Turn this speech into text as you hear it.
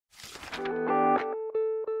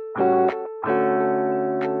Hey,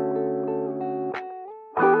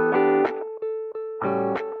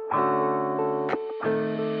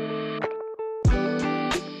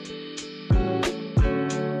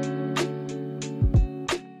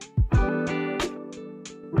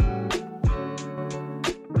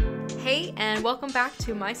 and welcome back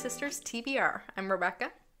to My Sister's TBR. I'm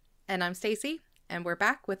Rebecca. And I'm Stacy, and we're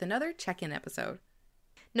back with another check-in episode.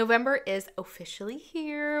 November is officially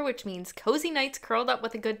here, which means cozy nights curled up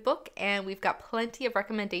with a good book, and we've got plenty of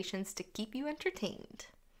recommendations to keep you entertained.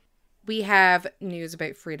 We have news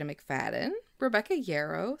about Frieda McFadden, Rebecca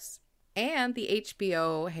Yarros, and the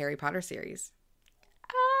HBO Harry Potter series.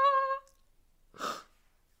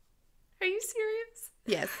 Are you serious?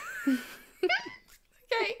 Yes.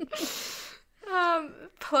 Okay.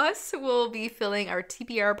 Plus, we'll be filling our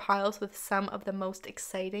TBR piles with some of the most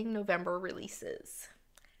exciting November releases.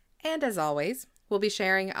 And as always, we'll be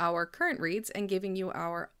sharing our current reads and giving you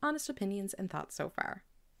our honest opinions and thoughts so far.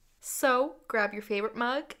 So, grab your favorite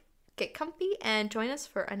mug, get comfy, and join us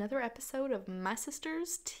for another episode of My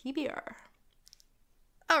Sister's TBR.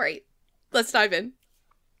 All right, let's dive in.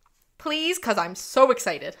 Please, because I'm so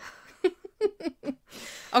excited.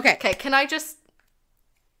 Okay, can I just...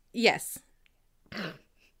 Yes.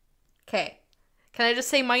 Okay. Can I just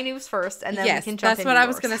say my news first, and then yes, we can jump into that's what I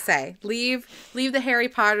was yours? going to say. Leave the Harry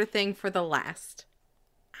Potter thing for the last.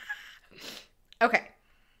 Okay.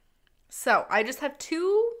 So, I just have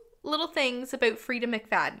two little things about Frieda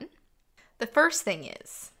McFadden. The first thing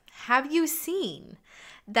is, have you seen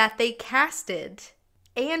that they casted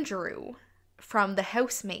Andrew from The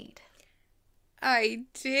Housemaid? I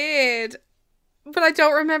did, but I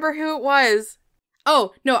don't remember who it was.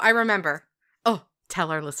 Oh, no, I remember. Oh,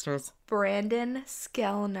 tell our listeners. Brandon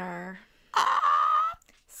Skellner.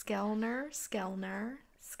 Skellner.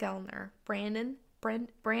 Brandon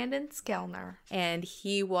Skellner. And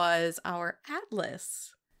he was our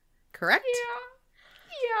Atlas, correct?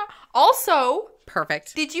 Yeah. Also,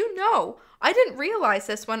 Perfect. did you know? I didn't realize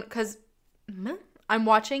this one because I'm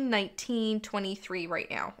watching 1923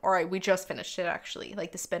 right now. All right, we just finished it actually,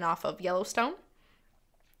 like the spinoff of Yellowstone.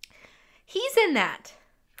 He's in that.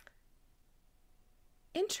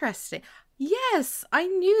 Interesting. Yes, I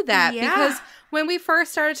knew that because when we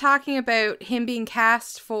first started talking about him being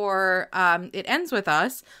cast for It Ends With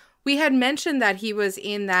Us, we had mentioned that he was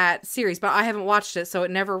in that series, but I haven't watched it, so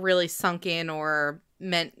it never really sunk in or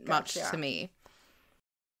meant much to me.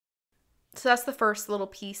 So that's the first little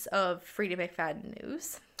piece of Frieda McFadden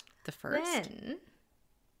news. The first? Then...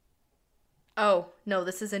 Oh, no,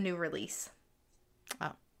 this is a new release.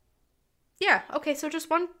 Oh. Yeah, okay, so just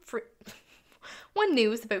one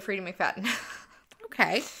news about Frieda McFadden.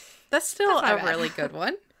 Okay. That's still a really good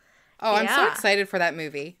one. Oh, I'm so excited for that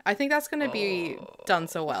movie. I think that's going to be done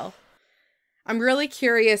so well. I'm really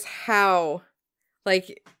curious how,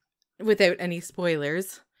 like, without any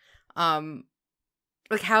spoilers,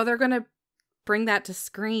 like how they're going to bring that to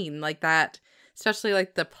screen, like that, especially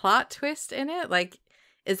like the plot twist in it. Like,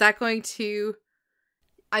 is that going to...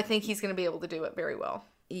 I think he's going to be able to do it very well.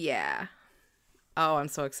 Yeah. Oh, I'm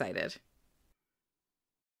so excited.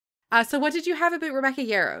 So what did you have about Rebecca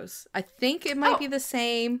Yarros? I think it might be the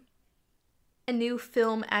same. A new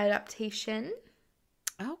film adaptation.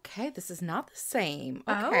 Okay, this is not the same.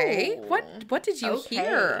 Okay. What did you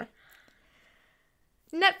hear?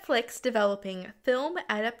 Netflix developing film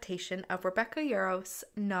adaptation of Rebecca Yarros'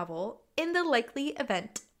 novel In the Likely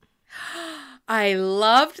Event. I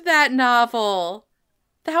loved that novel.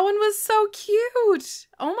 That one was so cute.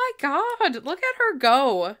 Oh my god, look at her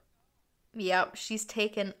go. Yep, she's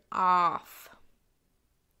taken off.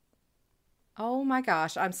 Oh my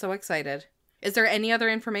gosh, I'm so excited. Is there any other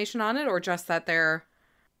information on it or just that they're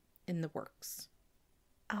in the works?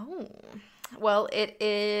 Oh, well, it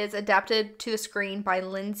is adapted to the screen by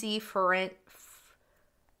Lindsay Ferrentino.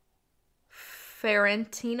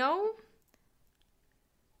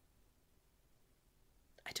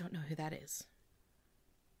 I don't know who that is.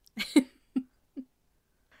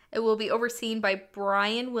 It will be overseen by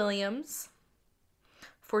Brian Williams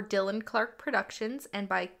for Dylan Clark Productions and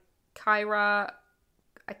by Kyra...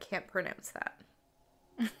 I can't pronounce that.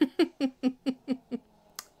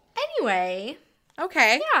 Anyway.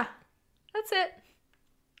 Okay. Yeah, that's it.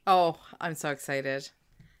 Oh, I'm so excited.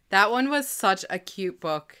 That one was such a cute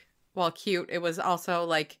book. Well, cute. It was also,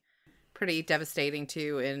 like, pretty devastating,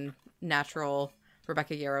 too, in natural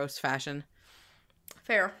Rebecca Yarros fashion.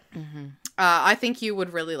 Fair. Mm-hmm. I think you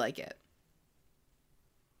would really like it.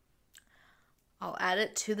 I'll add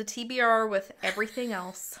it to the TBR with everything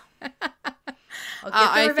else. I'll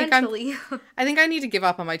get there eventually. I think I need to give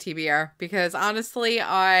up on my TBR because honestly,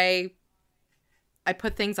 I I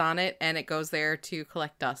put things on it and it goes there to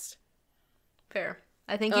collect dust. Fair.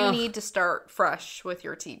 I think you need to start fresh with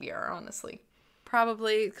your TBR, honestly.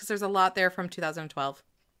 Probably, because there's a lot there from 2012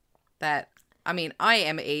 that, I mean, I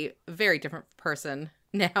am a very different person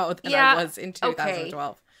now than I was in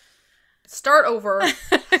 2012. Okay. Start over.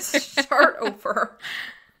 Start over.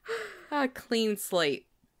 A clean slate.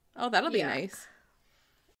 Oh, that'll be nice.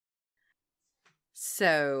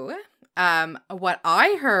 So, what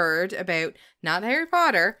I heard about, not Harry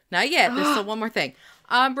Potter, not yet, there's still one more thing.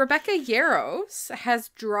 Rebecca Yarros has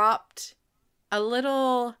dropped a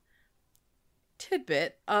little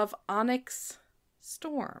tidbit of Onyx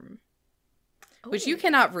Storm, which you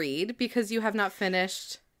cannot read because you have not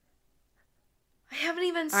finished. I haven't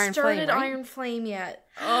even started Iron Flame yet.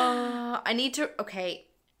 I need to. Okay.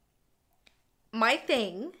 My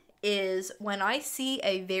thing is when I see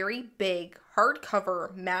a very big,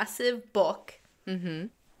 hardcover, massive book. Mm-hmm.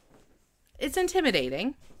 It's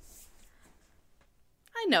intimidating.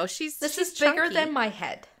 I know, she's is chunky. Bigger than my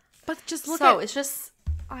head. But just look at... it's just...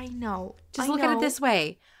 I know. Just look at it this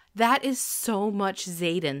way. That is so much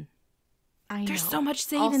Xaden. I know. There's so much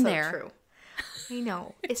Xaden in there. True. I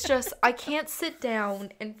know. It's just, I can't sit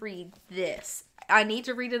down and read this. I need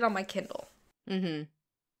to read it on my Kindle. Mm-hmm.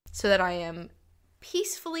 So that I am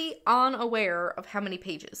peacefully unaware of how many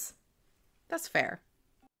pages. That's fair.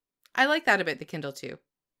 I like that about the Kindle too.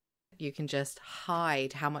 You can just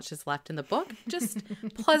hide how much is left in the book. Just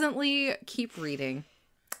pleasantly keep reading.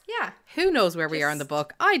 Yeah. Who knows where we are in the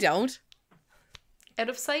book? I don't. Out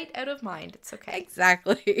of sight, out of mind. It's okay.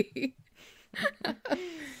 Exactly.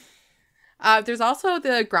 There's also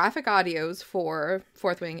the graphic audios for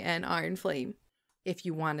Fourth Wing and Iron Flame, if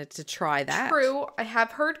you wanted to try that. True. I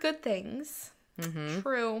have heard good things. Mm-hmm.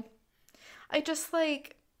 True. I just I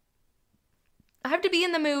have to be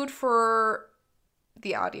in the mood for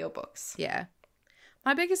the audiobooks. Yeah.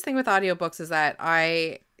 My biggest thing with audiobooks is that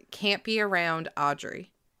I can't be around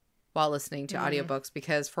Audrey while listening to audiobooks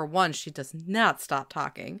because, for one, she does not stop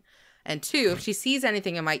talking. And two, if she sees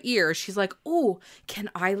anything in my ear, she's like, "Oh, can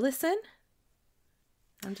I listen?"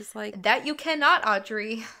 I'm just like... That you cannot,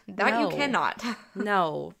 Audrey. That you cannot.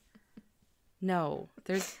 No. No.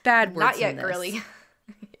 There's bad words not yet, in this. girly.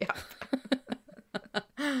 Yeah.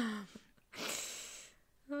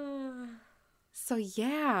 So,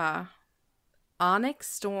 yeah. Onyx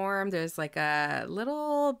Storm, there's like a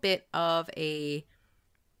little bit of a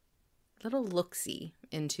little look-see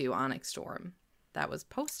into Onyx Storm that was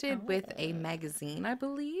posted with a magazine, I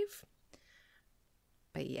believe.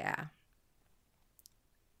 But yeah.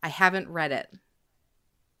 I haven't read it.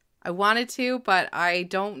 I wanted to, but I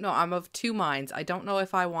don't know. I'm of two minds. I don't know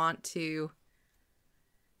if I want to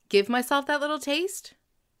give myself that little taste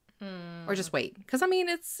or just wait. Because, I mean,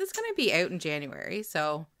 it's going to be out in January,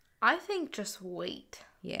 so... I think just wait.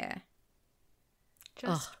 Yeah.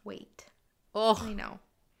 Just wait. Oh. I know.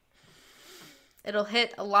 It'll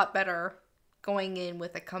hit a lot better going in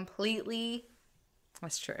with a completely...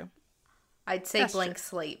 That's true. I'd say blank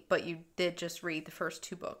slate, but you did just read the first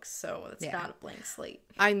two books, so it's not a blank slate.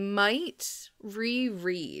 I might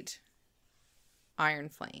reread Iron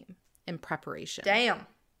Flame in preparation. Damn.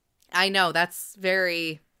 I know, that's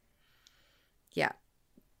very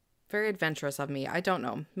adventurous of me. I don't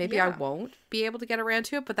know. Maybe I won't be able to get around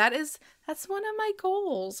to it, but that's one of my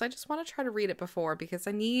goals. I just want to try to read it before because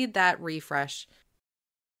I need that refresh.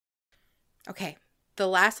 Okay, the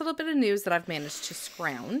last little bit of news that I've managed to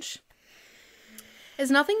scrounge is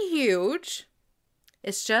nothing huge.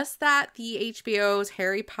 It's just that the HBO's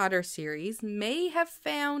Harry Potter series may have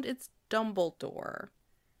found its Dumbledore.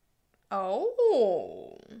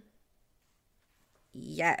 Oh.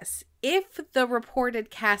 Yes, if the reported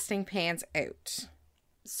casting pans out.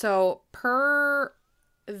 So, per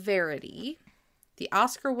Verity, the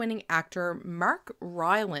Oscar-winning actor Mark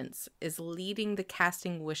Rylance is leading the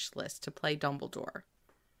casting wish list to play Dumbledore.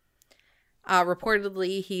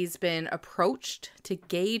 Reportedly, he's been approached to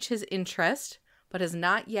gauge his interest, but has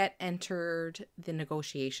not yet entered the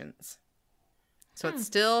negotiations. So it's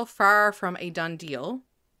still far from a done deal.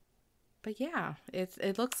 But yeah,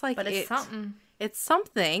 it looks like it's something. It's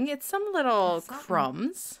something. It's some little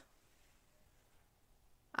crumbs.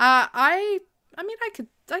 I mean,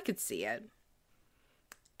 I could see it.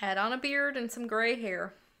 Add on a beard and some gray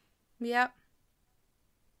hair. Yep.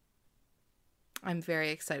 I'm very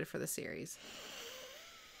excited for the series.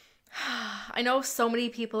 I know so many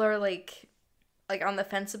people are like on the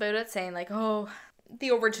fence about it, saying like, oh, the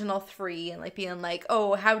original 3, and like being like,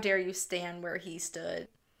 oh, how dare you stand where he stood.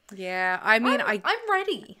 Yeah, I mean, I'm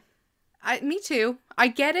ready. Me too. I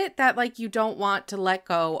get it that like you don't want to let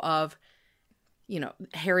go of,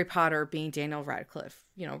 Harry Potter being Daniel Radcliffe,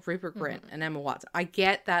 Rupert Grint and Emma Watson. I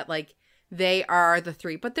get that, like, they are the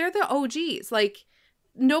three, but they're the OGs. Like,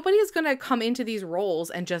 nobody is going to come into these roles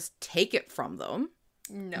and just take it from them.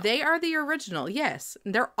 No. They are the original, yes.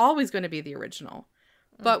 They're always going to be the original.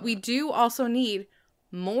 But we do also need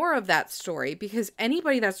more of that story, because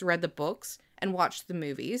anybody that's read the books and watched the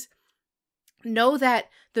movies know that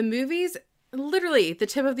the movies, literally the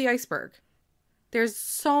tip of the iceberg. There's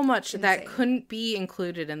so much that couldn't be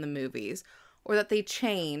included in the movies, or that they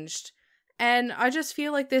changed. And I just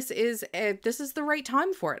feel like this is the right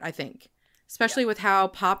time for it, I think. Especially with how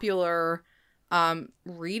popular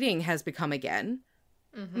reading has become again.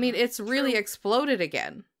 I mean, it's really exploded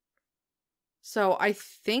again. So I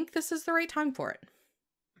think this is the right time for it.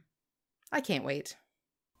 I can't wait.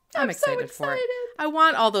 I'm excited for it. I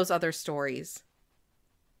want all those other stories.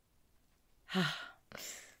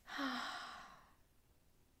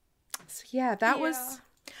 So yeah, that was...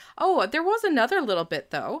 Oh, there was another little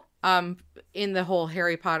bit, though, in the whole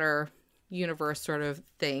Harry Potter universe sort of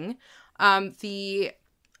thing. I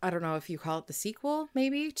don't know if you call it the sequel,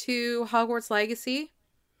 maybe, to Hogwarts Legacy.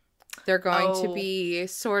 They're going to be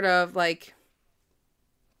sort of, like,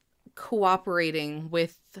 cooperating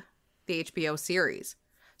with the HBO series.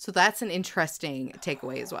 So that's an interesting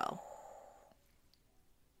takeaway as well.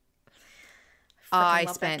 I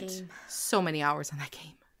spent so many hours on that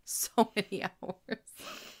game. So many hours.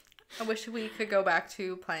 I wish we could go back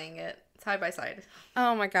to playing it side by side.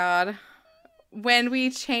 Oh my god. When we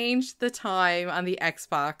changed the time on the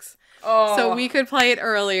Xbox so we could play it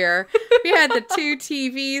earlier, we had the two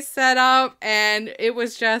TVs set up and it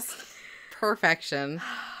was just perfection.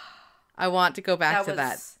 I want to go back to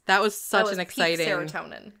that. That was such an exciting... peak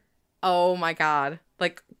serotonin. Oh my god.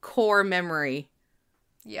 Like, core memory.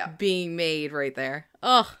 Yeah. Being made right there.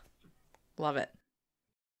 Ugh. Love it.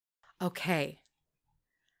 Okay.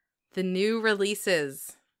 The new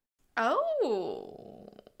releases.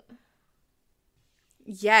 Oh.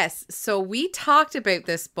 Yes. So we talked about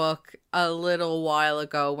this book a little while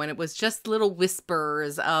ago when it was just little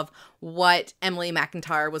whispers of what Emily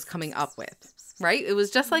McIntyre was coming up with. Right? It was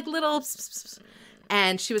just like little...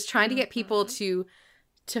 And she was trying to get people to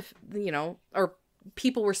or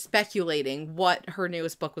people were speculating what her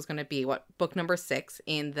newest book was going to be, what book number 6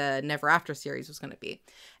 in the Never After series was going to be.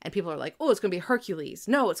 And people are like, oh, it's going to be Hercules.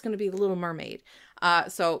 No, it's going to be The Little Mermaid.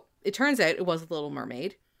 So it turns out it was The Little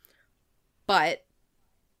Mermaid. But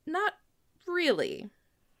not really.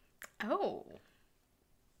 Oh.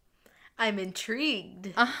 I'm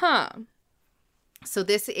intrigued. Uh-huh. So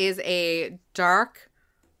this is a dark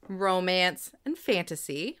romance and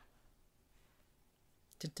fantasy.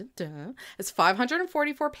 Dun, dun, dun. It's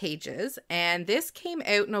 544 pages, and this came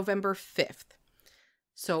out November 5th.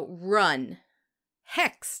 So run.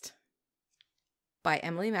 Hexed by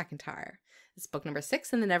Emily McIntyre. It's book number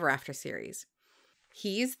 6 in the Never After series.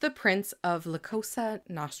 He's the prince of La Cosa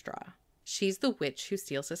Nostra. She's the witch who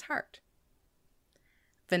steals his heart.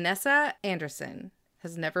 Vanessa Anderson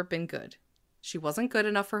has never been good. She wasn't good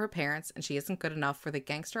enough for her parents, and she isn't good enough for the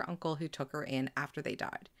gangster uncle who took her in after they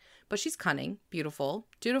died. But she's cunning, beautiful,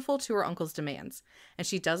 dutiful to her uncle's demands, and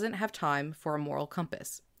she doesn't have time for a moral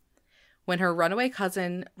compass. When her runaway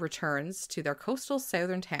cousin returns to their coastal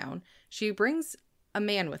southern town, she brings a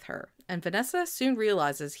man with her, and Vanessa soon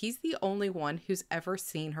realizes he's the only one who's ever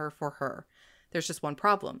seen her for her. There's just one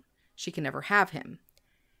problem. She can never have him.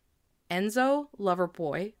 Enzo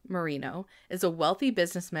Loverboy Marino is a wealthy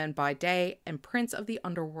businessman by day and prince of the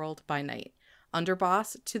underworld by night,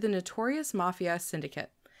 underboss to the notorious mafia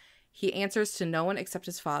syndicate. He answers to no one except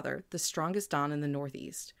his father, the strongest don in the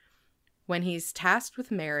Northeast. When he's tasked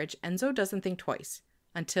with marriage, Enzo doesn't think twice,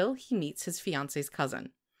 until he meets his fiance's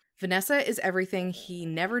cousin. Vanessa is everything he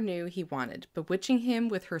never knew he wanted, bewitching him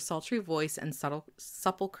with her sultry voice and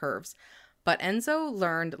supple curves. But Enzo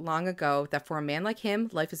learned long ago that for a man like him,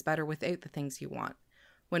 life is better without the things you want.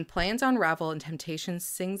 When plans unravel and temptation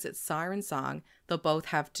sings its siren song, they'll both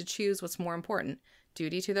have to choose what's more important,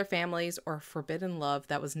 duty to their families or forbidden love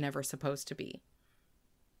that was never supposed to be.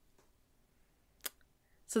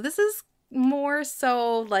 So this is more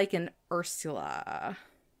so like an Ursula.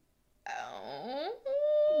 Oh.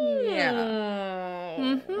 Yeah.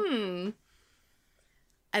 Mm-hmm.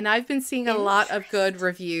 And I've been seeing a lot of good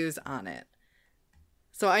reviews on it.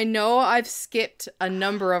 So I know I've skipped a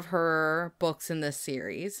number of her books in this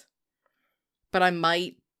series, but I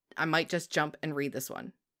might just jump and read this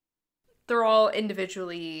one. They're all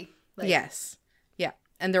individually yes. Yeah.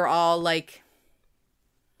 And they're all like,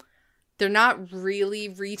 they're not really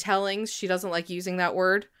retellings. She doesn't like using that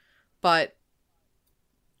word, but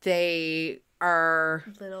they are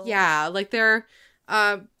little... Yeah, like they're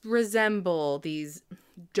resemble these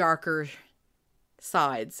darker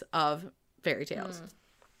sides of fairy tales.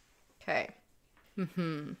 Okay.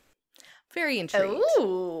 Very intrigued.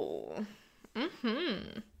 Ooh.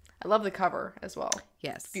 I love the cover as well.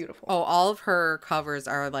 Yes. It's beautiful. Oh, all of her covers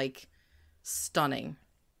are like stunning.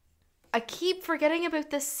 I keep forgetting about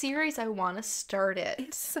this series. I want to start it.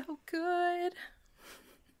 It's so good.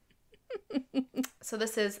 So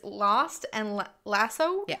this is Lost and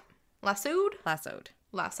Lassoed? Yeah. Lassoed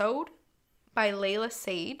by Layla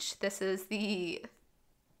Sage. This is the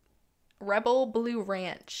Rebel Blue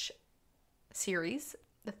Ranch series,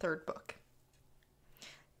 the third book.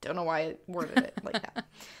 Don't know why I worded it like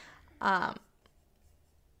that.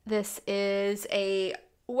 This is a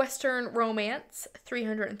Western romance,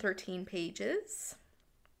 313 pages.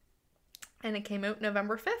 And it came out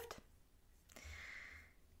November 5th.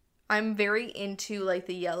 I'm very into like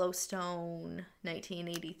the Yellowstone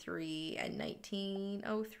 1983 and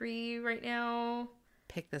 1903 right now.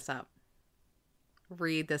 Pick this up.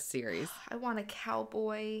 Read this series. I want a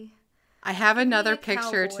cowboy. I have another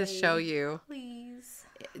picture to show you. Please.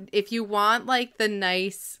 If you want like the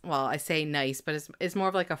nice, well, I say nice, but it's more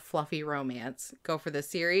of like a fluffy romance, go for this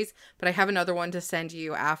series. But I have another one to send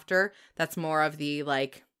you after that's more of the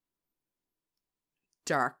like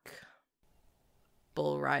dark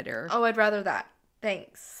bull rider. Oh, I'd rather that.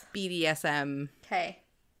 Thanks. BDSM. Okay.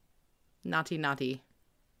 Naughty.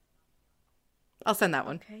 I'll send that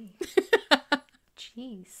one. Okay.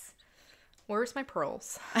 Jeez. Where's my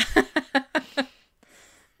pearls?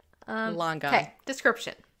 Long gone. Okay.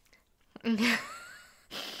 Description.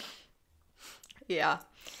 Yeah.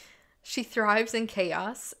 She thrives in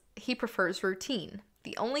chaos. He prefers routine.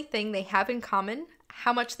 The only thing they have in common,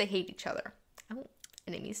 how much they hate each other. Oh,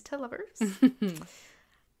 enemies to lovers.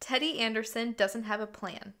 Teddy Anderson doesn't have a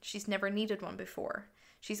plan. She's never needed one before.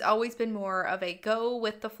 She's always been more of a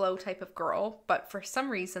go-with-the-flow type of girl, but for some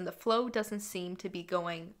reason the flow doesn't seem to be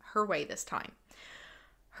going her way this time.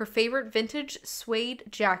 Her favorite vintage suede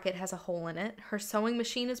jacket has a hole in it, her sewing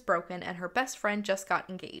machine is broken, and her best friend just got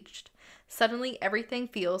engaged. Suddenly, everything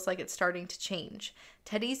feels like it's starting to change.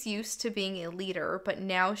 Teddy's used to being a leader, but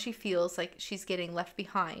now she feels like she's getting left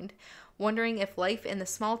behind, wondering if life in the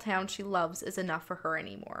small town she loves is enough for her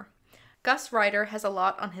anymore. Gus Ryder has a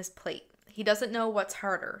lot on his plate. He doesn't know what's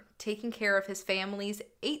harder, taking care of his family's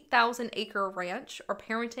 8,000-acre ranch or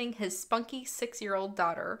parenting his spunky 6-year-old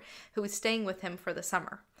daughter who is staying with him for the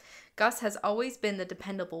summer. Gus has always been the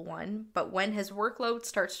dependable one, but when his workload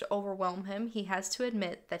starts to overwhelm him, he has to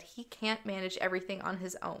admit that he can't manage everything on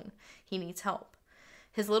his own. He needs help.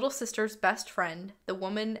 His little sister's best friend, the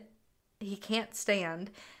woman he can't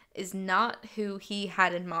stand, is not who he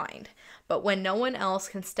had in mind. But when no one else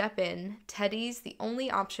can step in, Teddy's the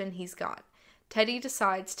only option he's got. Teddy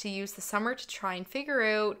decides to use the summer to try and figure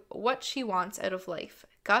out what she wants out of life.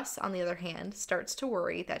 Gus, on the other hand, starts to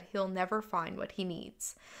worry that he'll never find what he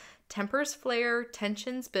needs. Tempers flare,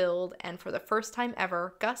 tensions build, and for the first time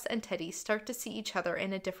ever, Gus and Teddy start to see each other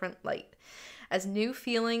in a different light. As new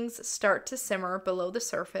feelings start to simmer below the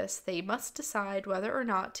surface, they must decide whether or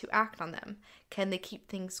not to act on them. Can they keep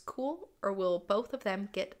things cool, or will both of them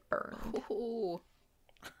get burned? Ooh.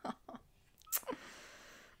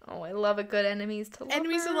 Oh, I love a good enemies to lovers.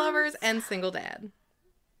 Enemies to lovers and single dad.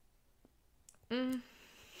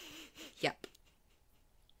 Yep.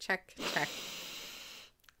 Check.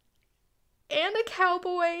 And a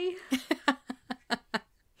cowboy.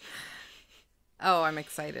 Oh, I'm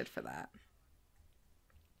excited for that.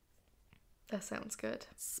 That sounds good.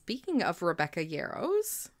 Speaking of Rebecca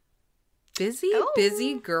Yarros,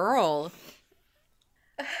 busy girl.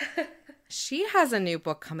 She has a new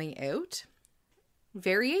book coming out,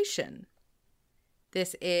 Variation.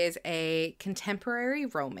 This is a contemporary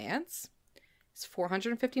romance. It's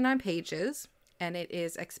 459 pages, and it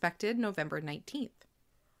is expected November 19th.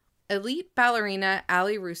 Elite ballerina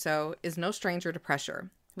Ali Russo is no stranger to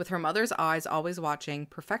pressure. With her mother's eyes always watching,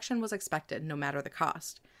 perfection was expected no matter the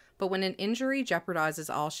cost. But when an injury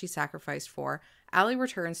jeopardizes all she sacrificed for, Ali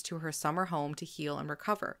returns to her summer home to heal and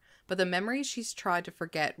recover. But the memories she's tried to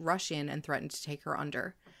forget rush in and threaten to take her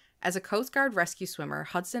under. As a Coast Guard rescue swimmer,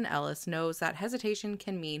 Hudson Ellis knows that hesitation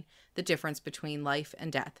can mean the difference between life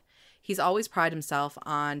and death. He's always prided himself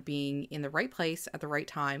on being in the right place at the right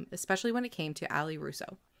time, especially when it came to Ali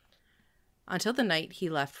Russo. Until the night he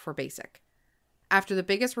left for basic. After the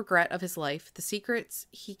biggest regret of his life, the secrets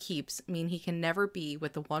he keeps mean he can never be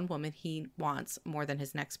with the one woman he wants more than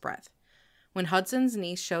his next breath. When Hudson's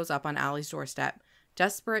niece shows up on Ali's doorstep,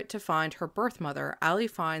 desperate to find her birth mother, Ali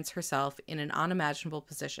finds herself in an unimaginable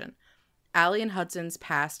position. Allie and Hudson's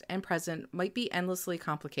past and present might be endlessly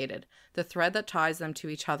complicated. The thread that ties them to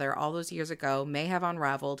each other all those years ago may have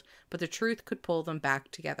unraveled, but the truth could pull them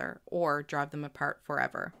back together or drive them apart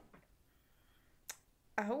forever.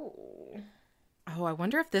 Oh, I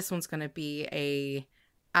wonder if this one's going to be a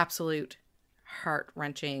absolute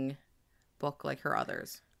heart-wrenching book like her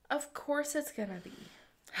others. Of course it's gonna be.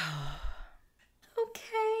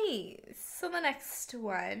 Okay, so the next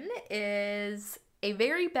one is A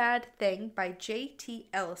Very Bad Thing by J.T.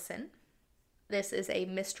 Ellison. This is a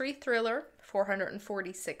mystery thriller,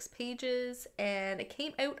 446 pages, and it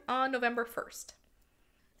came out on November 1st.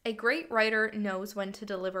 A great writer knows when to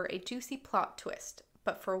deliver a juicy plot twist,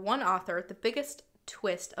 but for one author, the biggest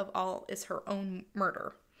twist of all is her own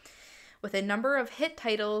murder. With a number of hit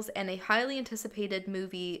titles and a highly anticipated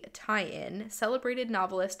movie tie-in, celebrated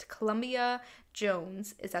novelist Columbia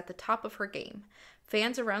Jones is at the top of her game.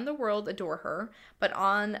 Fans around the world adore her, but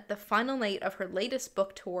on the final night of her latest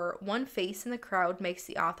book tour, one face in the crowd makes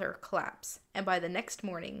the author collapse, and by the next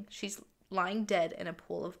morning, she's lying dead in a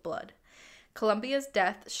pool of blood. Columbia's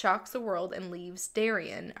death shocks the world and leaves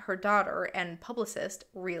Darian, her daughter and publicist,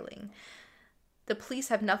 reeling. The police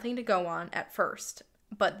have nothing to go on at first,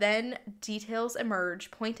 but then details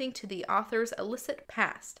emerge pointing to the author's illicit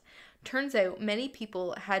past. Turns out many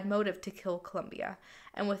people had motive to kill Columbia,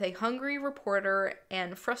 and with a hungry reporter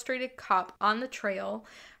and frustrated cop on the trail,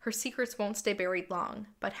 her secrets won't stay buried long.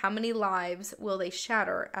 But how many lives will they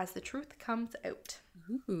shatter as the truth comes out?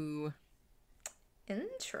 Ooh.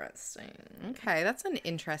 Interesting. Okay, that's an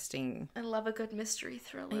interesting... I love a good mystery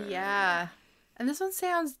thriller. Yeah. And this one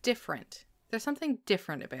sounds different. There's something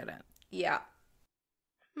different about it. Yeah.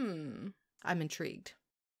 I'm intrigued.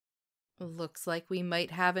 Looks like we might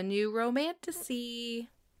have a new romantasy.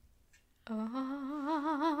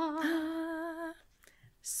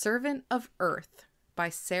 Servant of Earth by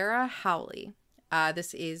Sarah Howley.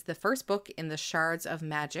 This is the first book in the Shards of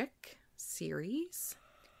Magic series.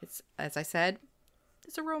 It's, as I said,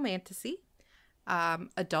 it's a romantasy.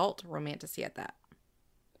 Adult romantasy at that.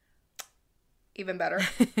 Even better.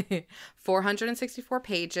 464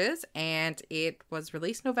 pages, and it was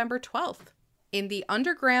released November 12th. In the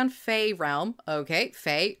underground Fae realm. Okay,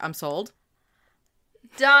 Fae, I'm sold.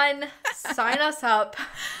 Done. Sign us up.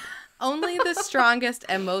 Only the strongest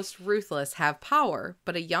and most ruthless have power,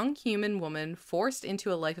 but a young human woman forced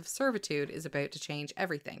into a life of servitude is about to change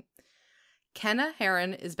everything. Kenna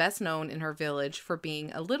Heron is best known in her village for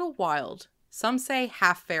being a little wild, some say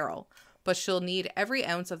half feral, but she'll need every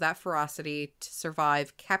ounce of that ferocity to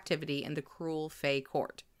survive captivity in the cruel Fae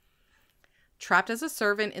court. Trapped as a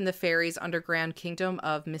servant in the fairies' underground kingdom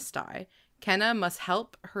of Misty, Kenna must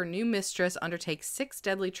help her new mistress undertake 6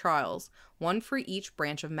 deadly trials, one for each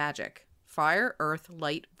branch of magic: fire, earth,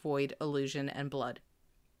 light, void, illusion, and blood.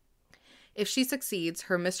 If she succeeds,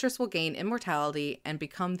 her mistress will gain immortality and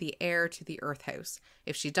become the heir to the Earth House.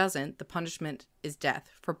 If she doesn't, the punishment is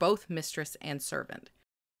death for both mistress and servant.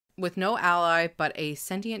 With no ally but a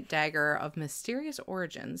sentient dagger of mysterious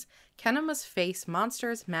origins, Kenna must face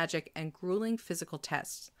monsters, magic, and grueling physical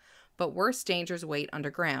tests. But worse dangers wait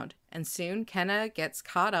underground, and soon Kenna gets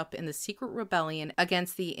caught up in the secret rebellion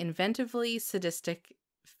against the inventively sadistic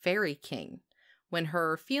Fairy King. When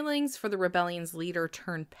her feelings for the rebellion's leader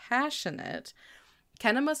turn passionate,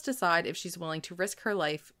 Kenna must decide if she's willing to risk her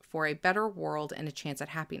life for a better world and a chance at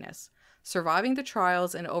happiness. Surviving the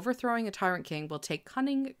trials and overthrowing a tyrant king will take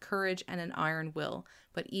cunning, courage, and an iron will,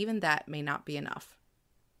 but even that may not be enough.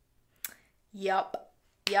 Yup.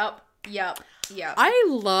 I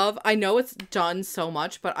know it's done so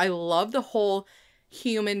much, but I love the whole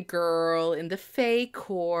human girl in the Fae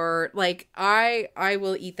court. Like, I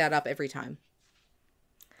will eat that up every time.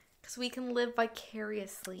 Because we can live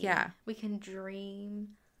vicariously. Yeah. We can dream.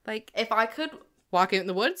 Like, if I could... walk out in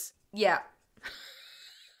the woods? Yeah.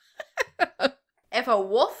 If a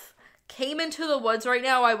wolf came into the woods right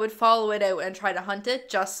now, I would follow it out and try to hunt it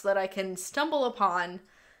just so that I can stumble upon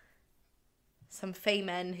some Fae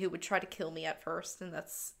men who would try to kill me at first. And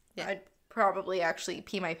that's... Yeah. I'd probably actually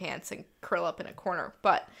pee my pants and curl up in a corner.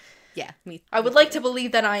 But... yeah. I would like to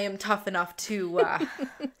believe that I am tough enough to...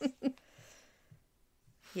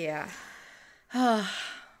 yeah.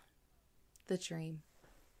 The dream.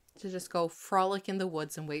 To just go frolic in the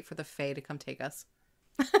woods and wait for the Fae to come take us.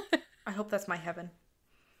 I hope that's my heaven.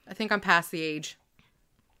 I think I'm past the age.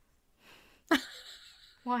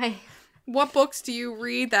 Why? What books do you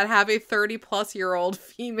read that have a 30-plus-year-old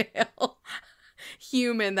female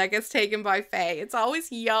human that gets taken by Fae? It's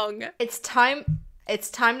always young. It's time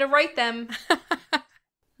to write them.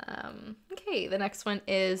 Okay, the next one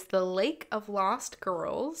is The Lake of Lost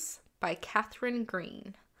Girls by Catherine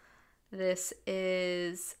Green. This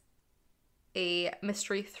is a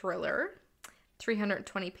mystery thriller,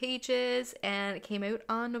 320 pages, and it came out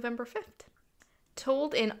on November 5th.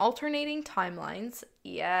 Told in alternating timelines.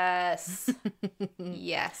 Yes.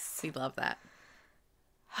 Yes. We love that.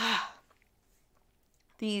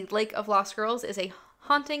 The Lake of Lost Girls is a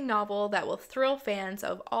haunting novel that will thrill fans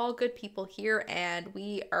of all good people here, and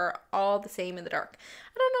we are all the same in the dark.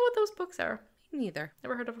 I don't know what those books are. Me neither.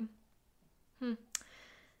 Never heard of them.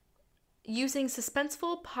 Using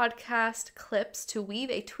suspenseful podcast clips to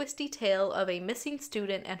weave a twisty tale of a missing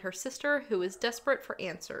student and her sister who is desperate for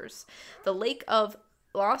answers. The Lake of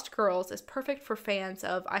Lost Girls is perfect for fans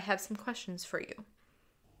of I Have Some Questions for You.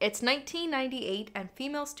 It's 1998 and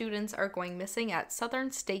female students are going missing at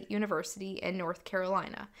Southern State University in North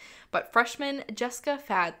Carolina. But freshman Jessica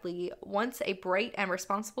Fadley, once a bright and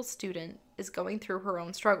responsible student, is going through her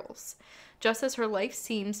own struggles. Just as her life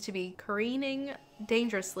seems to be careening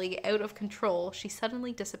dangerously out of control, she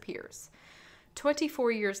suddenly disappears. 24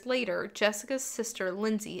 years later, Jessica's sister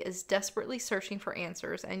Lindsay is desperately searching for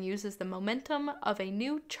answers and uses the momentum of a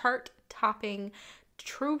new chart-topping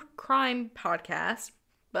true crime podcast,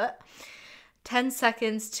 10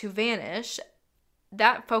 Seconds to Vanish,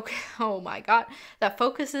 that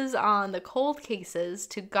focuses on the cold cases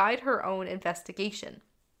to guide her own investigation.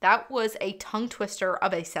 That was a tongue twister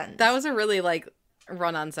of a sentence. That was a really,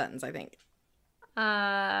 run-on sentence, I think.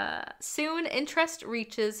 Soon, interest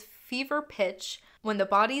reaches fever pitch when the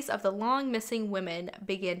bodies of the long-missing women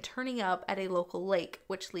begin turning up at a local lake,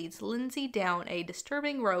 which leads Lindsay down a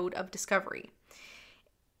disturbing road of discovery.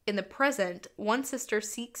 In the present, one sister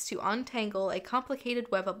seeks to untangle a complicated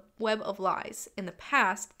web of lies. In the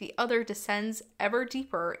past, the other descends ever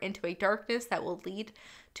deeper into a darkness that will lead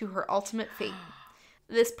to her ultimate fate.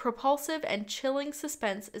 This propulsive and chilling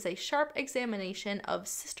suspense is a sharp examination of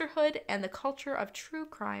sisterhood and the culture of true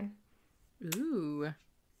crime. Ooh.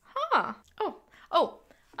 Huh.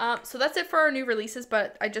 So that's it for our new releases,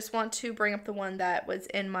 but I just want to bring up the one that was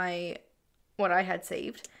in what I had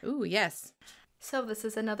saved. Ooh, yes. So this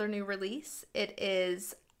is another new release. It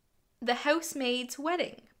is The Housemaid's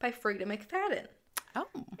Wedding by Frieda McFadden. Oh.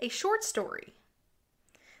 A short story.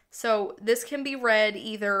 So this can be read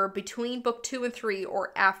either between book 2 and 3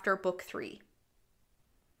 or after book 3.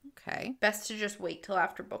 Okay. Best to just wait till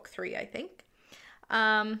after book 3, I think.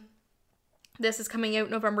 This is coming out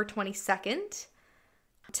November 22nd.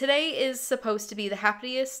 Today is supposed to be the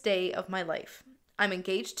happiest day of my life. I'm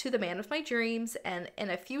engaged to the man of my dreams, and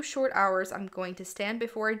in a few short hours, I'm going to stand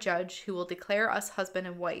before a judge who will declare us husband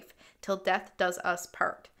and wife, till death does us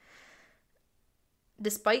part.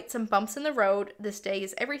 Despite some bumps in the road, this day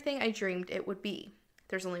is everything I dreamed it would be.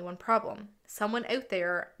 There's only one problem. Someone out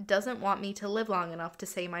there doesn't want me to live long enough to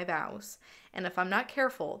say my vows, and if I'm not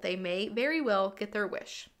careful, they may very well get their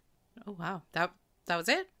wish. Oh, wow. That was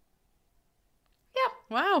it?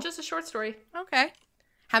 Yeah. Wow. Just a short story. Okay.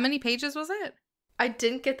 How many pages was it? I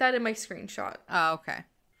didn't get that in my screenshot. Oh, okay.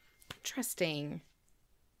 Interesting.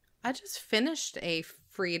 I just finished a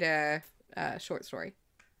Frieda short story.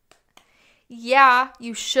 Yeah,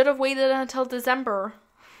 you should have waited until December.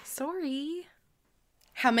 Sorry.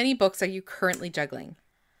 How many books are you currently juggling?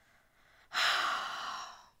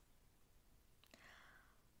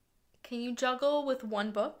 Can you juggle with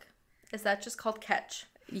one book? Is that just called catch?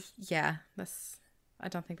 Yeah, I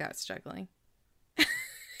don't think that's juggling.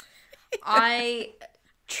 I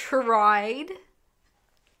tried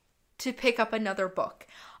to pick up another book.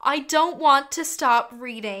 I don't want to stop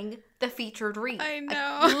reading the featured read. I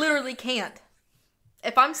know. I literally can't.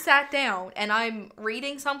 If I'm sat down and I'm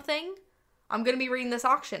reading something, I'm going to be reading the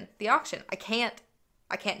auction. I can't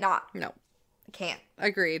not. No. I can't.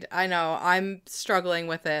 Agreed. I know. I'm struggling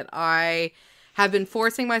with it. I have been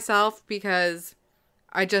forcing myself because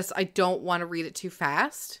I don't want to read it too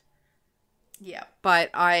fast. Yeah.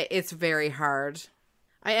 But it's very hard.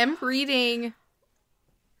 I am reading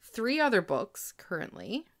 3 other books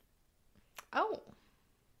currently. Oh.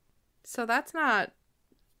 So that's not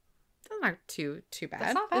too bad.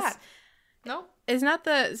 That's not bad. No. It's not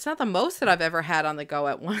the most that I've ever had on the go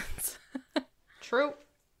at once. True.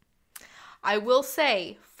 I will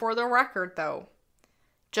say, for the record though,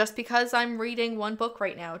 just because I'm reading one book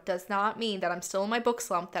right now does not mean that I'm still in my book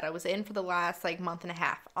slump that I was in for the last month and a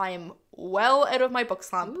half. I am well out of my book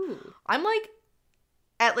slump. Ooh. I'm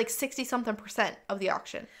at 60-something% of the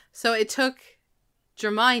auction. So it took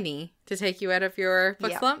Hermione to take you out of your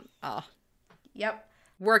book slump? Oh. Yep.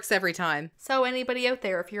 Works every time. So anybody out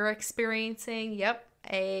there, if you're experiencing,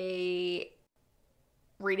 a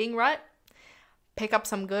reading rut, pick up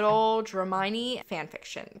some good old Hermione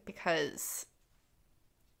fanfiction because...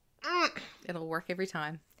 It'll work every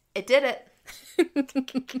time. It did it.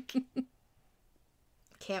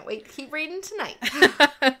 Can't wait to keep reading tonight.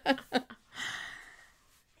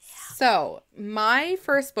 So, my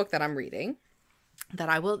first book that I'm reading, that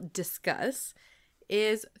I will discuss,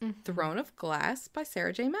 is Throne of Glass by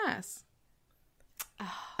Sarah J. Maas.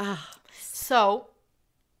 So,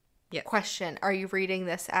 yes. Question, are you reading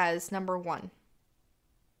this as number 1?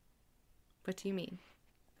 What do you mean?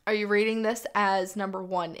 Are you reading this as number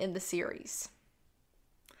 1 in the series?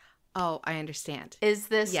 Oh, I understand. Is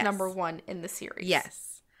this number 1 in the series?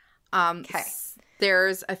 Yes. Okay.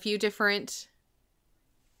 There's a few different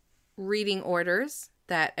reading orders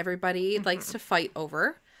that everybody likes to fight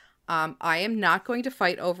over. I am not going to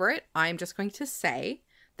fight over it. I'm just going to say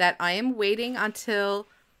that I am waiting until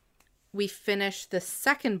we finish the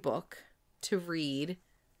second book to read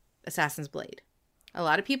Assassin's Blade. A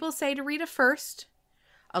lot of people say to read it first.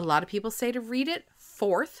 A lot of people say to read it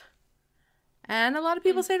fourth. And a lot of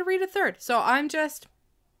people say to read it third. So I'm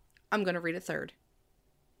going to read it third.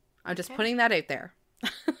 I'm just putting that out there.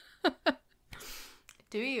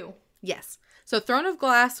 Do you? Yes. So Throne of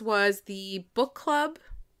Glass was the book club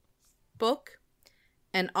book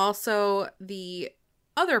and also the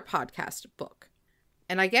other podcast book.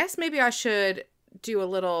 And I guess maybe I should do a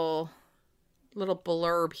little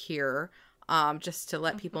blurb here, just to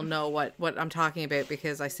let people know what I'm talking about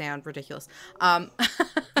because I sound ridiculous. Yeah.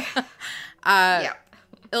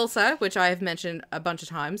 Ilsa, which I have mentioned a bunch of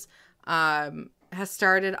times, has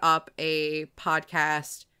started up a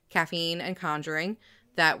podcast, Caffeine and Conjuring,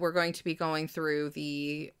 that we're going to be going through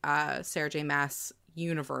the Sarah J. Maas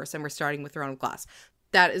universe, and we're starting with Throne of Glass.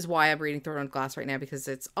 That is why I'm reading Throne of Glass right now, because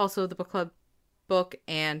it's also the book club book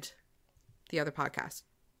and the other podcast.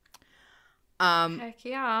 Heck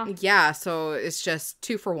yeah. Yeah, so it's just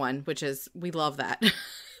 2 for 1, which is, we love that.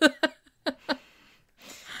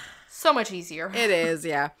 So much easier. It is,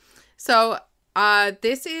 yeah. So,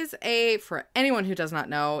 this is for anyone who does not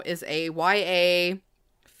know, is a YA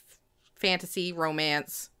fantasy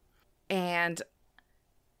romance. And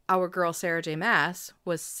our girl Sarah J. Maas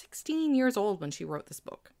was 16 years old when she wrote this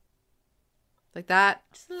book. Like, that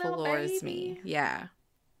floors me. Yeah.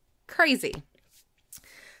 Crazy.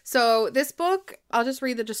 So, this book, I'll just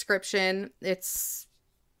read the description. It's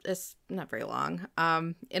not very long.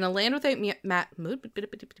 In a land without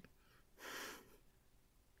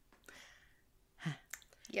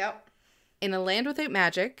Yep. In a land without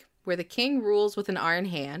magic, where the king rules with an iron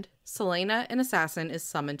hand, Selena, an assassin, is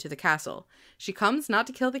summoned to the castle. She comes not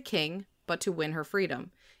to kill the king, but to win her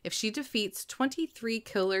freedom. If she defeats 23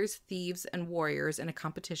 killers, thieves, and warriors in a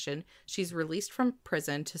competition, she's released from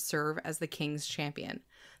prison to serve as the king's champion.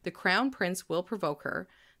 The crown prince will provoke her.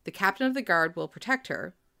 The captain of the guard will protect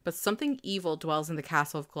her. But something evil dwells in the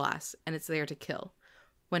castle of glass, and it's there to kill.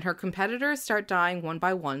 When her competitors start dying one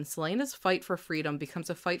by one, Selena's fight for freedom becomes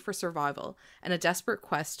a fight for survival and a desperate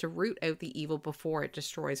quest to root out the evil before it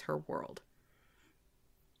destroys her world.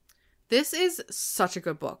 This is such a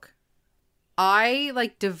good book. I,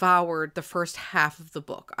 devoured the first half of the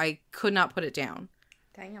book. I could not put it down.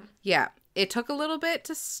 Damn. Yeah. It took a little bit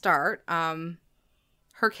to start.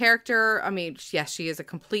 Her character, I mean, yes, she is a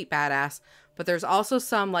complete badass, but there's also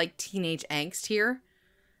some, teenage angst here.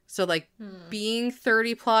 So, being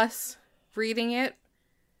 30 plus, reading it,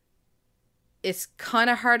 it's kind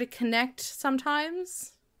of hard to connect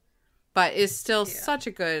sometimes. But it's still such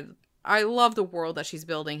a good... I love the world that she's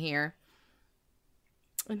building here.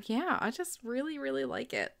 And yeah, I just really, really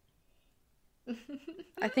like it.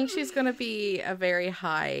 I think she's going to be a very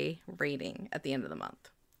high rating at the end of the month.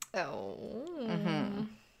 Oh. Mm-hmm.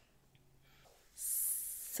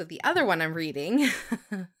 So the other one I'm reading...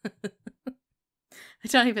 I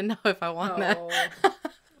don't even know if I want that.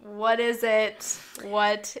 What is it?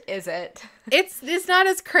 What is it? It's not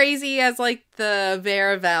as crazy as the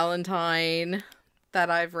Vera Valentine that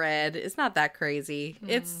I've read. It's not that crazy.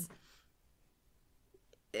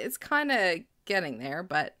 It's kind of getting there,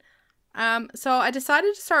 but so I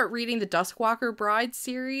decided to start reading the Duskwalker Bride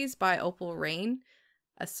series by Opal Rain,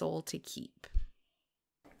 A Soul to Keep.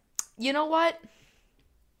 You know what?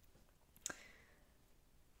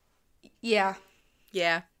 Yeah.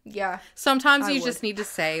 Yeah. Yeah. Sometimes you just need to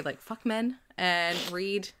say, fuck men and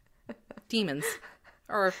read demons.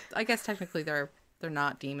 Or I guess technically they're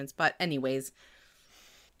not demons, but anyways.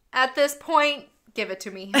 At this point, give it to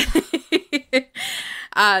me.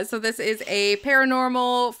 So this is a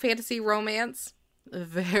paranormal fantasy romance.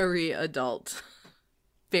 Very adult.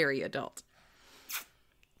 Very adult.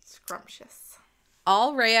 Scrumptious.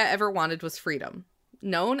 All Rhea ever wanted was freedom.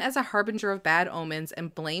 Known as a harbinger of bad omens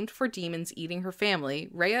and blamed for demons eating her family,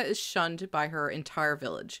 Rhea is shunned by her entire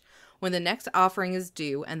village. When the next offering is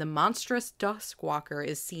due and the monstrous Duskwalker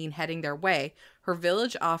is seen heading their way, her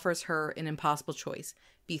village offers her an impossible choice: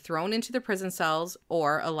 be thrown into the prison cells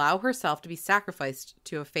or allow herself to be sacrificed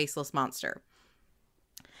to a faceless monster.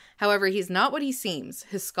 However, he's not what he seems.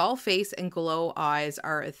 His skull face and glow eyes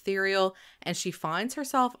are ethereal, and she finds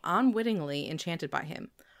herself unwittingly enchanted by him.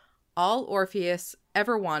 All Orpheus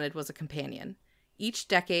ever wanted was a companion. Each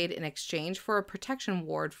decade, in exchange for a protection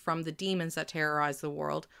ward from the demons that terrorize the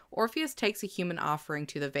world, Orpheus takes a human offering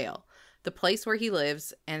to the Vale, the place where he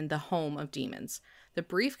lives and the home of demons. The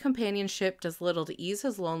brief companionship does little to ease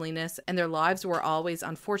his loneliness, and their lives were always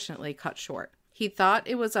unfortunately cut short. He thought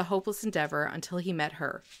it was a hopeless endeavor until he met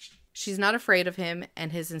her. She's not afraid of him,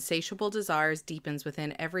 and his insatiable desires deepens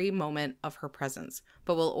within every moment of her presence.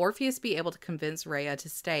 But will Orpheus be able to convince Rhea to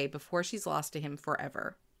stay before she's lost to him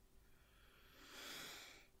forever?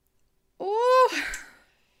 Oh,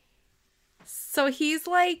 so he's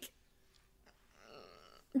like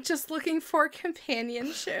just looking for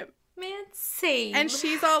companionship. Man, same. And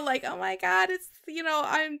she's all like, oh my God, it's,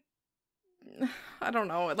 I don't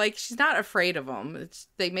know. Like, she's not afraid of him.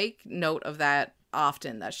 They make note of that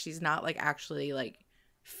often, that she's not like actually like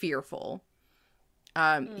fearful.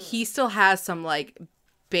 He still has some like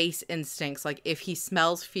base instincts. Like if he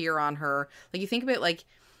smells fear on her, like you think of it, like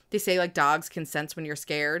they say like dogs can sense when you're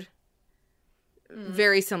scared.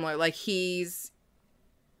 Very similar. Like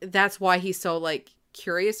that's why he's so like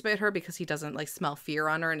curious about her, because he doesn't like smell fear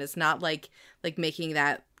on her, and it's not like making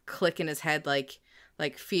that click in his head like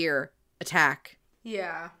fear, attack.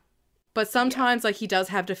 Yeah. But sometimes like he does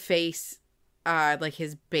have to face like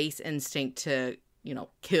his base instinct to,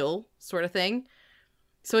 kill sort of thing.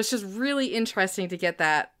 So it's just really interesting to get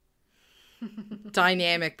that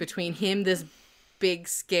dynamic between him, this big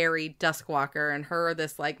scary Duskwalker, and her,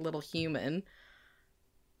 this like little human.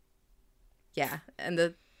 Yeah,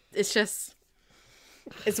 and it's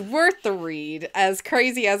worth the read. As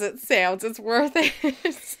crazy as it sounds, it's worth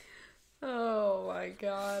it. Oh my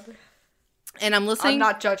God. And I'm listening. I'm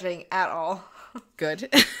not judging at all.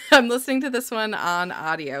 Good. I'm listening to this one on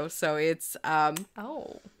audio, so it's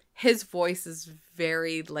his voice is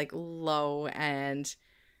very like low, and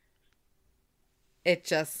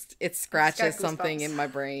it scratches something in my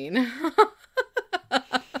brain.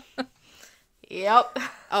 Yep.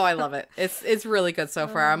 Oh, I love it. It's really good so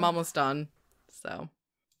far. I'm almost done. So,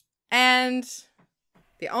 and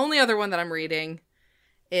the only other one that I'm reading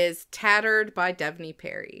is Tattered by Devney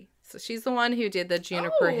Perry. So she's the one who did the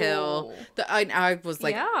Juniper Hill. I was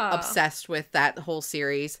like obsessed with that whole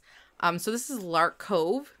series. So this is Lark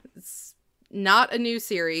Cove. It's not a new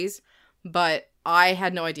series, but I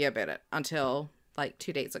had no idea about it until like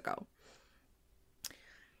 2 days ago.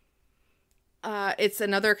 It's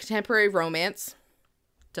another contemporary romance.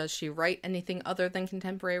 Does she write anything other than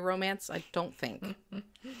contemporary romance? I don't think.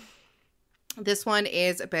 This one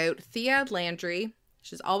is about Thea Landry.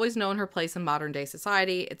 She's always known her place in modern day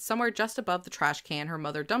society. It's somewhere just above the trash can her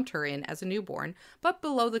mother dumped her in as a newborn, but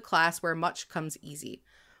below the class where much comes easy.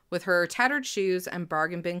 With her tattered shoes and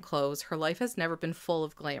bargain bin clothes, her life has never been full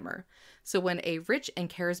of glamour. So when a rich and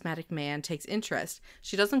charismatic man takes interest,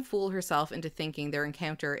 she doesn't fool herself into thinking their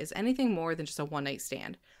encounter is anything more than just a one-night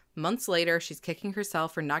stand. Months later, she's kicking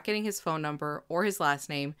herself for not getting his phone number or his last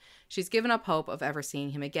name. She's given up hope of ever seeing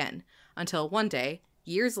him again. Until one day,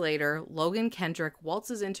 years later, Logan Kendrick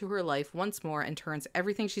waltzes into her life once more and turns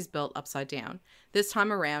everything she's built upside down. This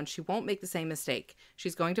time around, she won't make the same mistake.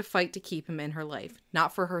 She's going to fight to keep him in her life.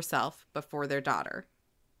 Not for herself, but for their daughter.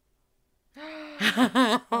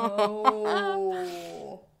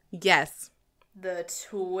 Oh. Yes. The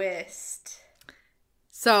twist.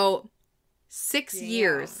 So, 6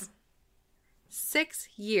 years. 6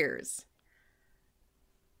 years.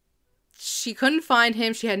 She couldn't find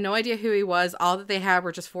him. She had no idea who he was. All that they had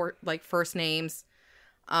were just first names.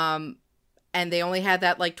 And they only had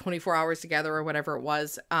that 24 hours together or whatever it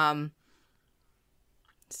was.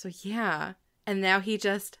 So yeah. And now he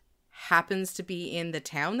just happens to be in the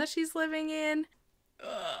town that she's living in.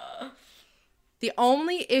 Ugh. The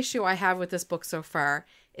only issue I have with this book so far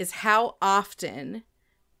is how often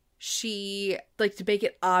she, to make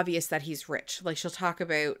it obvious that he's rich. She'll talk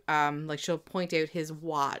about, she'll point out his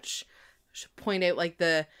watch. She'll point out,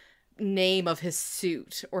 the name of his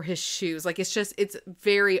suit or his shoes. It's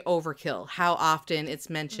very overkill how often it's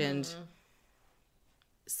mentioned. Mm.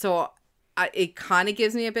 So it kind of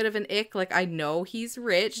gives me a bit of an ick. I know he's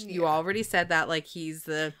rich. Yeah. You already said that, he's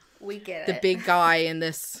the big guy in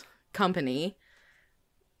this company.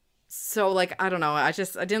 So, I don't know. I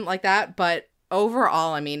didn't like that. But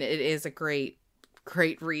overall, I mean, it is a great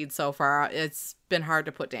read so far. It's been hard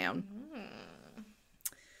to put down. Mm.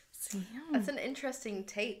 So, That's an interesting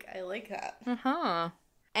take. I like that. Uh-huh.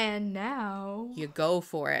 And now... You go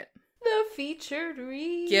for it. The featured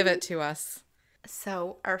read. Give it to us.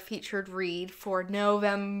 So, our featured read for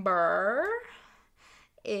November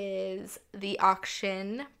is The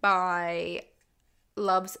Auction by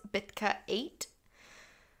Loves Bitka 8.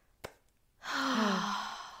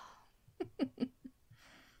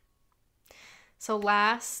 So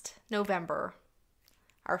last November,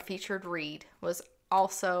 our featured read was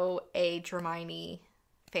also a Hermione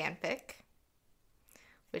fanfic,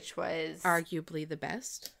 which was... arguably the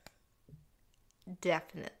best.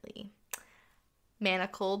 Definitely.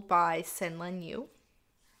 Manacled by Sinlin Yu.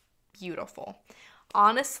 Beautiful.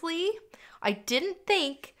 Honestly, I didn't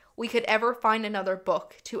think we could ever find another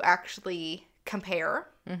book to actually compare.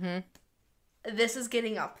 Mm-hmm. This is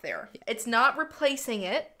getting up there. It's not replacing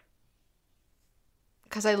it,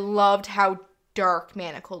 because I loved how dark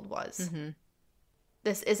Manacled was. Mm-hmm.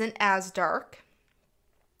 This isn't as dark,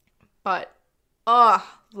 but, oh,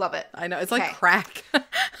 love it. I know, it's like crack.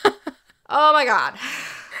 Oh my god.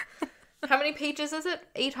 How many pages is it?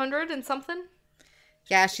 800 and something?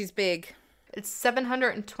 Yeah, she's big. It's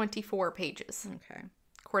 724 pages. Okay.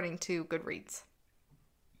 According to Goodreads.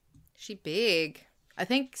 She big. I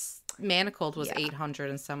think Manacled was 800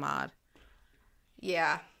 and some odd.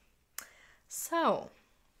 Yeah. So,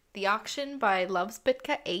 The Auction by Loves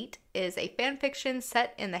Bitka 8 is a fanfiction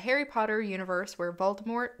set in the Harry Potter universe where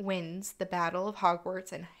Voldemort wins the Battle of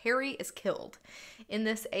Hogwarts and Harry is killed. In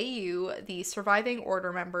this AU, the surviving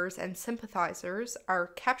Order members and sympathizers are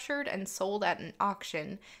captured and sold at an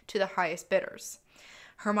auction to the highest bidders.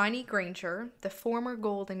 Hermione Granger, the former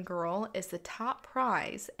Golden Girl, is the top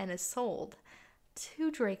prize and is sold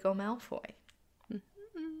to Draco Malfoy.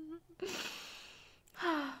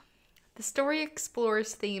 The story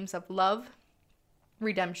explores themes of love,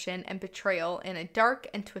 redemption, and betrayal in a dark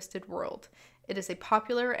and twisted world. It is a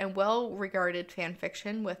popular and well-regarded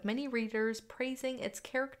fanfiction with many readers praising its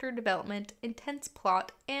character development, intense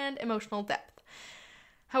plot, and emotional depth.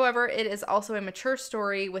 However, it is also a mature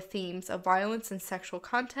story with themes of violence and sexual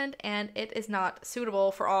content, and it is not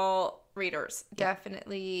suitable for all readers. Yeah.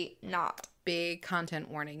 Definitely not. Big content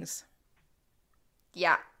warnings.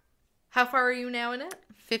 Yeah. How far are you now in it?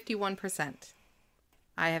 51%.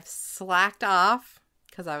 I have slacked off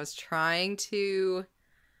because I was trying to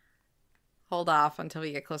hold off until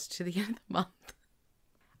we get closer to the end of the month.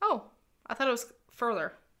 Oh, I thought it was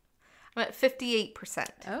further. I'm at 58%.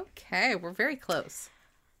 Okay, we're very close.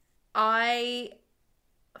 I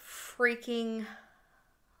freaking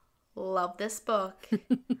love this book.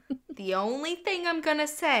 The only thing I'm gonna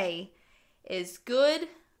say is good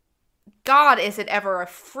God, is it ever a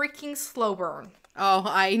freaking slow burn. Oh,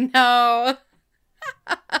 I know.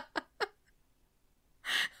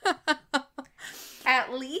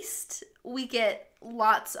 At least we get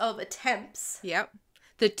lots of attempts. Yep.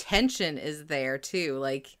 The tension is there too.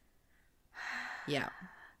 Like, yeah.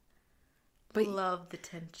 But love the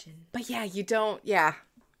tension. But yeah, you don't get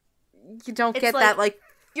like, that, like...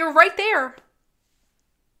 You're right there.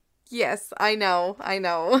 Yes, I know.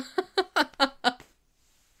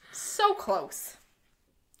 So close.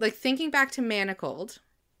 Like, thinking back to Manacled,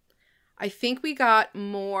 I think we got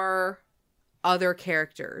more other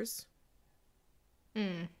characters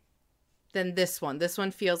than this one. This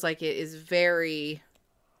one feels like it is very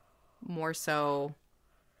more so...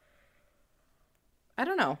 I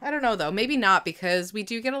don't know, though. Maybe not, because we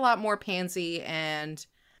do get a lot more Pansy and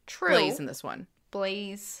Blaze in this one.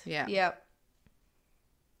 Blaze. Yeah. Yep.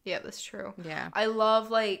 Yeah, that's true. Yeah. I love,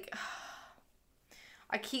 like...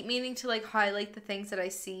 I keep meaning to, like, highlight the things that I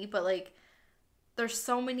see, but, like, there's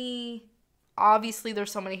so many... Obviously,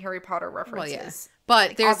 there's so many Harry Potter references. Well, yeah.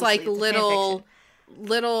 But there's, like, little...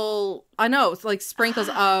 I know, it's like sprinkles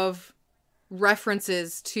of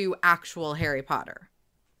references to actual Harry Potter.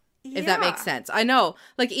 Yeah. If that makes sense. I know.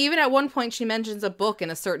 Like, even at one point, she mentions a book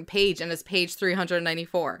in a certain page, and it's page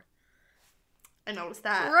 394. I noticed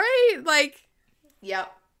that. Right? Like...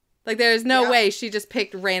 Yep. Like, there's no way she just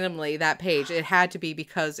picked randomly that page. It had to be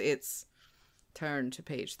because it's turned to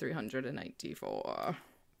page 394.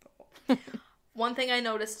 One thing I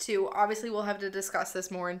noticed, too, obviously we'll have to discuss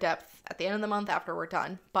this more in depth at the end of the month after we're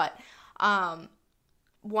done, but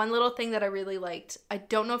one little thing that I really liked, I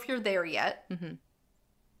don't know if you're there yet. Mm-hmm.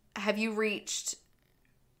 Have you reached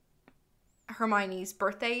Hermione's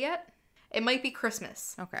birthday yet? It might be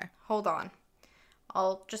Christmas. Okay. Hold on.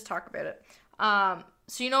 I'll just talk about it.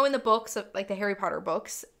 So, you know, in the books, like the Harry Potter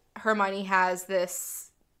books, Hermione has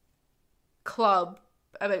this club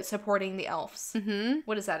about supporting the elves. Mm-hmm.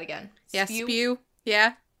 What is that again? Spew?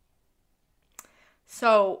 Yeah.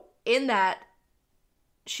 So, in that,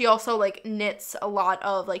 she also, like, knits a lot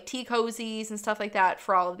of, like, tea cozies and stuff like that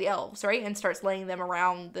for all of the elves, right? And starts laying them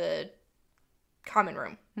around the common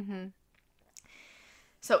room. Mm-hmm.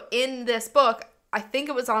 So in this book, I think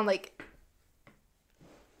it was on, like,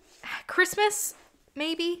 Christmas,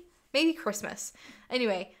 maybe? Maybe Christmas.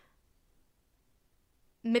 Anyway,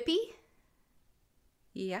 Mippy?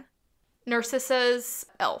 Yeah. Narcissa's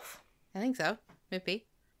elf. I think so. Mippy.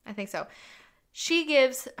 I think so. She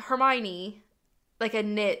gives Hermione, like, a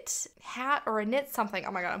knit hat or a knit something.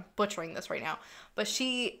 Oh my god, I'm butchering this right now. But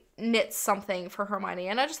she knits something for Hermione,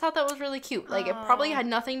 and I just thought that was really cute. Like, it probably had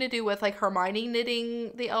nothing to do with, like, Hermione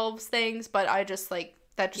knitting the elves things, but I just, like,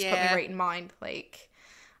 that just put me right in mind. Like,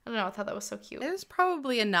 I don't know, I thought that was so cute. It was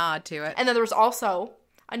probably a nod to it. And then there was also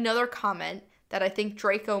another comment that I think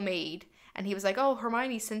Draco made, and he was like, oh,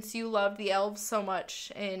 Hermione, since you loved the elves so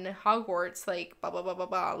much in Hogwarts, like, blah, blah, blah, blah,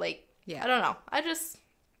 blah. Like, I don't know.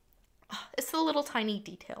 It's the little tiny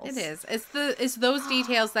details. It is. It's those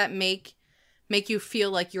details that make you feel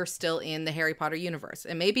like you're still in the Harry Potter universe.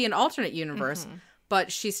 It may be an alternate universe,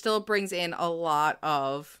 but she still brings in a lot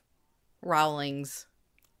of Rowling's,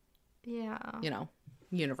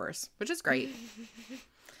 universe, which is great.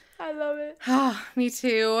 I love it. Me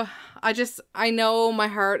too. I know my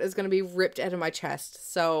heart is going to be ripped out of my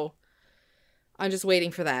chest, so I'm just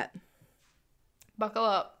waiting for that. Buckle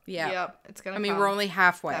up. Yeah. Yep, it's going to come. We're only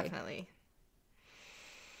halfway. Definitely.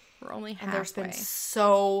 We're only halfway. And there's been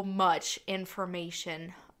so much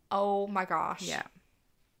information. Oh my gosh. Yeah.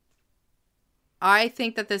 I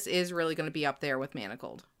think that this is really going to be up there with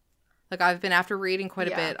Manacled. Like, I've been after reading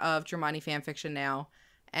quite a bit of Hermione fanfiction now,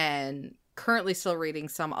 and currently still reading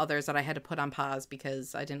some others that I had to put on pause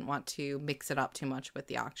because I didn't want to mix it up too much with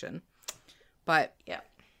the auction. But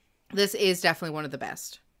this is definitely one of the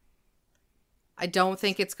best. I don't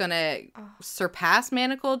think it's going to surpass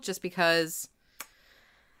Manacled just because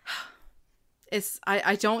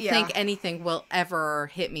I don't think anything will ever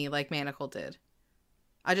hit me like Manacled did.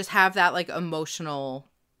 I just have that, like, emotional...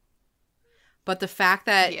 But the fact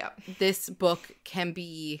that this book can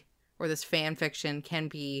be, or this fan fiction can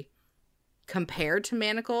be compared to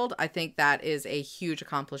Manacled, I think that is a huge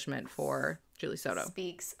accomplishment for Julie Soto.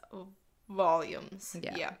 Speaks volumes.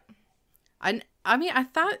 Yeah. I mean, I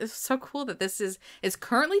thought it was so cool that this is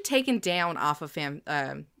currently taken down off of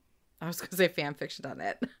I was going to say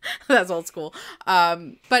fanfiction.net. That's old school.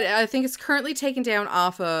 But I think it's currently taken down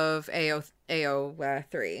off of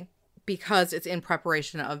AO3 because it's in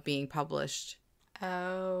preparation of being published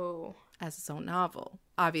as its own novel.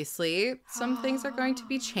 Obviously, some things are going to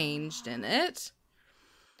be changed in it.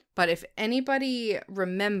 But if anybody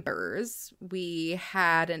remembers, we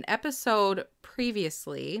had an episode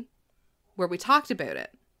previously where we talked about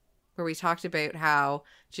it. Where we talked about how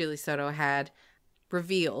Julie Soto had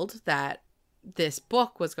revealed that this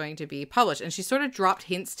book was going to be published. And she sort of dropped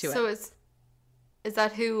hints to it. So is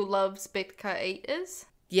that who Loves Rebecca 8 is?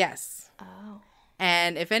 Yes. Oh.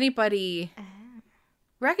 And if anybody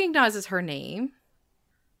recognizes her name,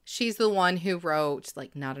 she's the one who wrote,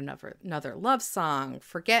 like, Not Another Love Song,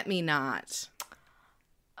 Forget Me Not.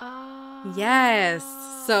 Oh. Yes.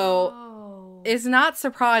 So it's not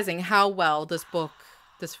surprising how well this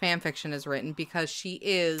fan fiction is written because she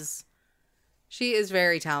is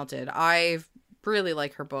very talented. I really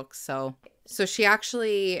like her books. So she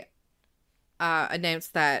actually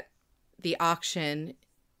announced that the auction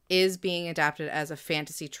is being adapted as a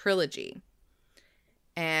fantasy trilogy.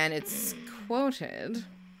 And it's quoted,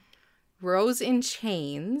 Rose in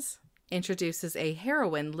Chains introduces a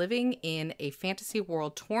heroine living in a fantasy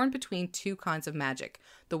world torn between two kinds of magic.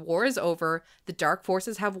 The war is over, the dark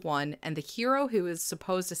forces have won, and the hero who is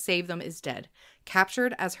supposed to save them is dead.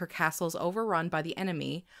 Captured as her castle is overrun by the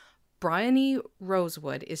enemy, Bryony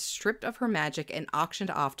Rosewood is stripped of her magic and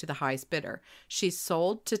auctioned off to the highest bidder. She's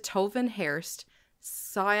sold to Tovin Hairst,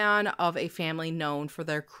 scion of a family known for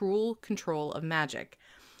their cruel control of magic,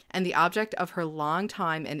 and the object of her long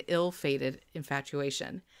time and ill-fated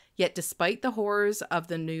infatuation. Yet despite the horrors of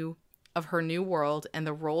her new world and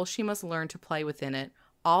the role she must learn to play within it,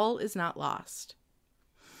 all is not lost.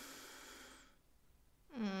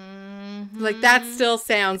 Mm-hmm. Like, that still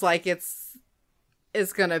sounds like it's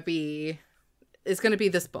gonna be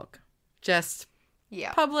this book. Just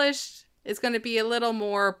published. It's gonna be a little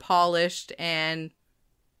more polished and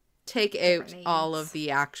take out all of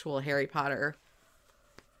the actual Harry Potter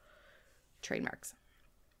trademarks.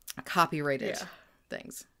 Copyrighted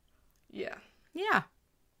things. Yeah.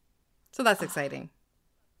 So that's exciting.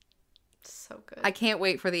 So good. I can't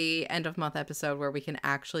wait for the end of month episode where we can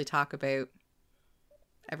actually talk about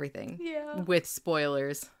everything. Yeah. With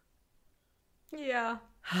spoilers. Yeah.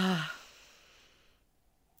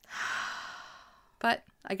 But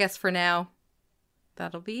I guess for now,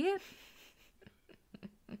 that'll be it.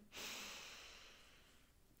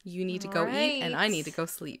 You need to go eat, and I need to go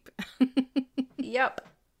sleep. Yep.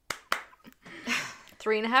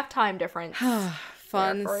 3.5 time difference.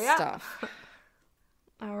 Fun stuff.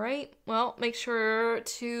 All right. Well, make sure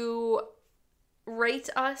to rate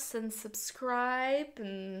us and subscribe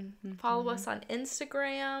and follow us on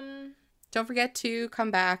Instagram. Don't forget to come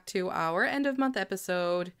back to our end of month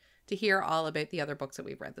episode to hear all about the other books that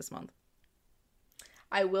we've read this month.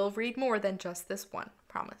 I will read more than just this one.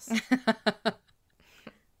 Promise.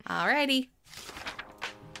 Alrighty.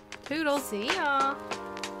 Toodles. See ya.